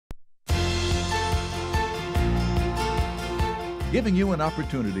giving you an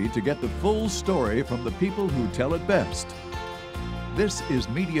opportunity to get the full story from the people who tell it best. This is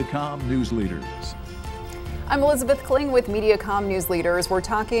Mediacom News Leaders. I'm Elizabeth Kling with Mediacom News Leaders. We're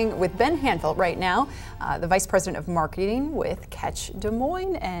talking with Ben Handfelt right now, the Vice President of Marketing with Catch Des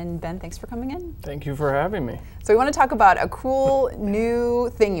Moines. And Ben, thanks for coming in. Thank you for having me. So we want to talk about a cool new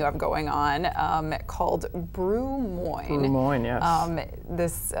thing you have going on called Brew Des Moines. Brew Des Moines, yes.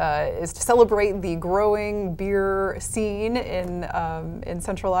 This is to celebrate the growing beer scene in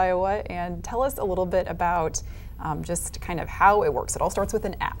central Iowa. And tell us a little bit about just kind of how it works. It all starts with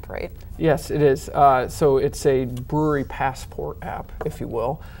an app, right? Yes, it is. So it's a brewery passport app, if you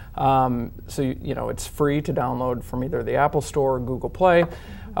will. So you know, it's free to download from either the Apple Store or Google Play.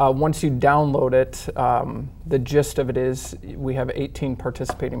 Once you download it, the gist of it is we have 18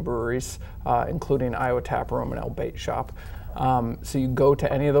 participating breweries, including Iowa Tap Room and El Bait Shop. So you go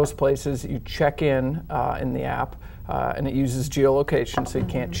to any of those places, you check in the app, and it uses geolocation, so you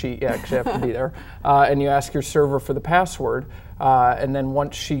can't cheat yet because you have to be there. And you ask your server for the password, and then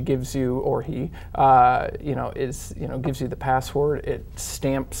once she gives you, or he, gives you the password, it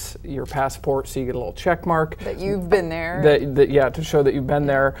stamps your passport, so you get a little check mark that you've been there. To show that you've been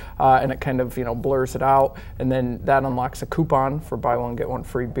there, and it kind of blurs it out, and then that unlocks a coupon for buy one get one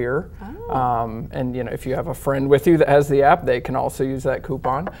free beer. Oh. And if you have a friend with you that has the app, they can also use that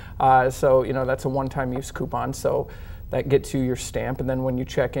coupon. So that's a one-time use coupon. So that gets you your stamp, and then when you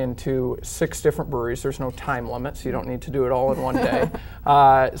check into 6 different breweries, there's no time limit, so you don't need to do it all in one day.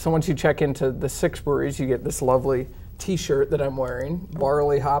 So once you check into the 6 breweries, you get this lovely T-shirt that I'm wearing,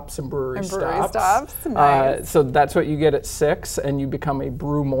 Barley Hops and Brewery Stops. Nice. So that's what you get at 6, and you become a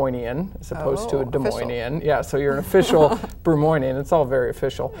Brew Moinian as opposed to a Des Moinesian. Yeah, so you're an official Brew Moinian. It's all very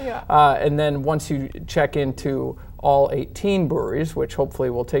official. Yeah. And then once you check into all 18 breweries, which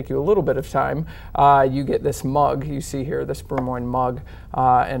hopefully will take you a little bit of time, you get this mug you see here, this Brew Des Moines mug,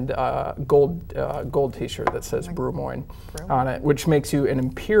 and a gold T-shirt that says Brew Des Moines on it, which makes you an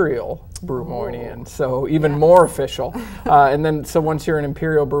Imperial Brew Moinian, so even more official. And then, so once you're an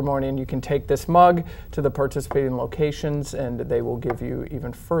Imperial Brew Moinian, you can take this mug to the participating locations, and they will give you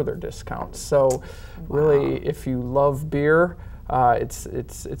even further discounts. So, really, if you love beer,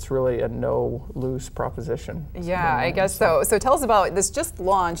 it's really a no-lose proposition. Yeah, I guess so. So tell us about this. Just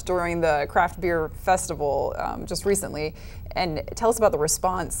launched during the Craft Beer Festival just recently, and tell us about the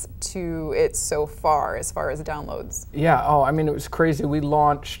response to it so far as downloads. Yeah. Oh, I mean, it was crazy. We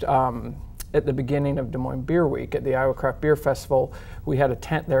launched at the beginning of Des Moines Beer Week at the Iowa Craft Beer Festival. We had a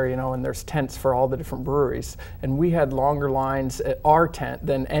tent there, and there's tents for all the different breweries. And we had longer lines at our tent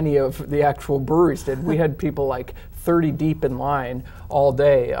than any of the actual breweries did. We had people like 30 deep in line all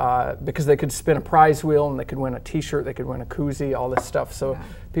day because they could spin a prize wheel and they could win a T-shirt, they could win a koozie, all this stuff. So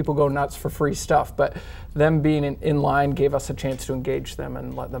people go nuts for free stuff. But them being in line gave us a chance to engage them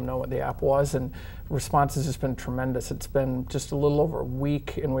and let them know what the app was. And response has just been tremendous. It's been just a little over a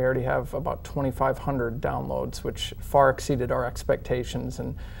week, and we already have about 2,500 downloads, which far exceeded our expectations.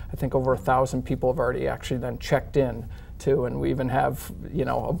 And I think over 1,000 people have already actually then checked in too, and we even have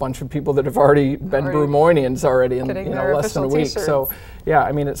a bunch of people that have already been Brew Moinians already in less than a week. T-shirts. So yeah,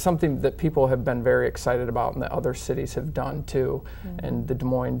 I mean, it's something that people have been very excited about, and that other cities have done too. And the Des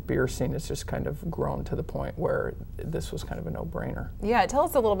Moines beer scene has just kind of grown to the point where this was kind of a no-brainer. Yeah, tell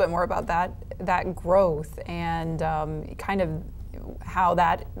us a little bit more about that growth and kind of how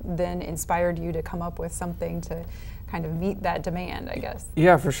that then inspired you to come up with something to kind of meet that demand, I guess.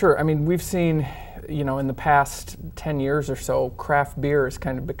 Yeah, for sure. I mean, we've seen, in the past 10 years or so, craft beer has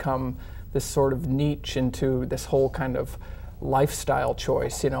kind of become this sort of niche into this whole kind of lifestyle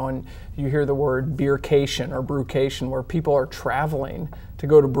choice, and you hear the word beercation or brewcation, where people are traveling to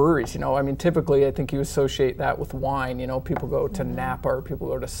go to breweries. I mean, typically I think you associate that with wine. People go to Napa or people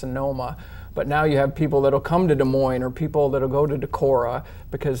go to Sonoma. But now you have people that'll come to Des Moines or people that'll go to Decorah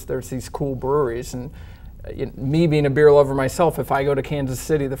because there's these cool breweries. And me being a beer lover myself, if I go to Kansas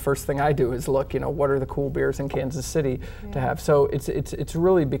City, the first thing I do is look, what are the cool beers in Kansas City to have. So it's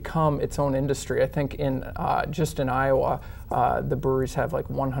really become its own industry. I think just in Iowa, the breweries have like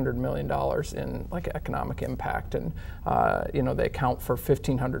 $100 million in like economic impact, and they account for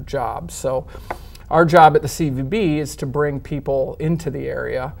 1,500 jobs. So our job at the CVB is to bring people into the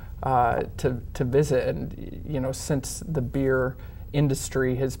area to visit, and since the beer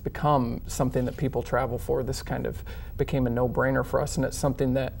industry has become something that people travel for, this kind of became a no-brainer for us, and it's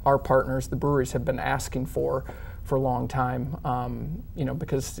something that our partners, the breweries, have been asking for a long time,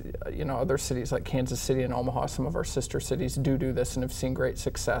 because other cities like Kansas City and Omaha, some of our sister cities, do this and have seen great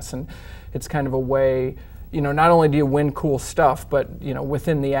success, and it's kind of a way not only do you win cool stuff, but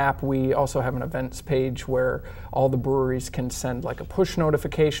within the app we also have an events page where all the breweries can send like a push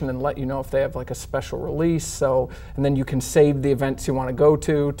notification and let you know if they have like a special release. So, and then you can save the events you want to go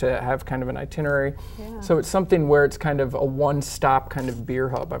to have kind of an itinerary. Yeah. So it's something where it's kind of a one-stop kind of beer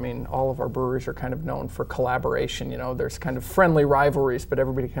hub. I mean, all of our breweries are kind of known for collaboration. There's kind of friendly rivalries, but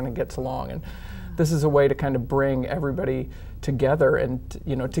everybody kind of gets along. And this is a way to kind of bring everybody together and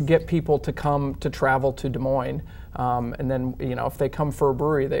to get people to come to travel to Des Moines, and then if they come for a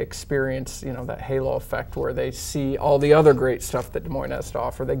brewery, they experience that halo effect where they see all the other great stuff that Des Moines has to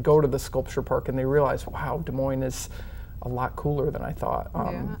offer. They go to the sculpture park and they realize, wow, Des Moines is a lot cooler than I thought.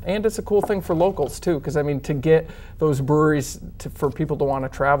 And it's a cool thing for locals too, because I mean, to get those breweries for people to want to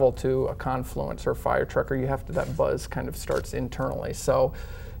travel to a Confluence or Fire Trucker, you have to, that buzz kind of starts internally. So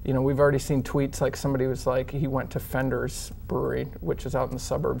we've already seen tweets like somebody was like, he went to Fender's Brewery, which is out in the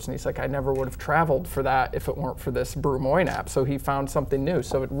suburbs, and he's like, I never would have traveled for that if it weren't for this Brew Des Moines app. So he found something new.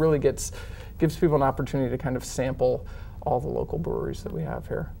 So it really gives people an opportunity to kind of sample all the local breweries that we have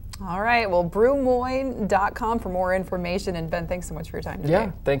here. All right, well, brewmoines.com for more information. And Ben, thanks so much for your time today.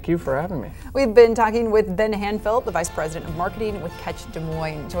 Yeah, thank you for having me. We've been talking with Ben Handfelt, the Vice President of Marketing with Catch Des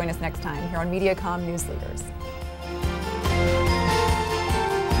Moines. Join us next time here on Mediacom News Leaders.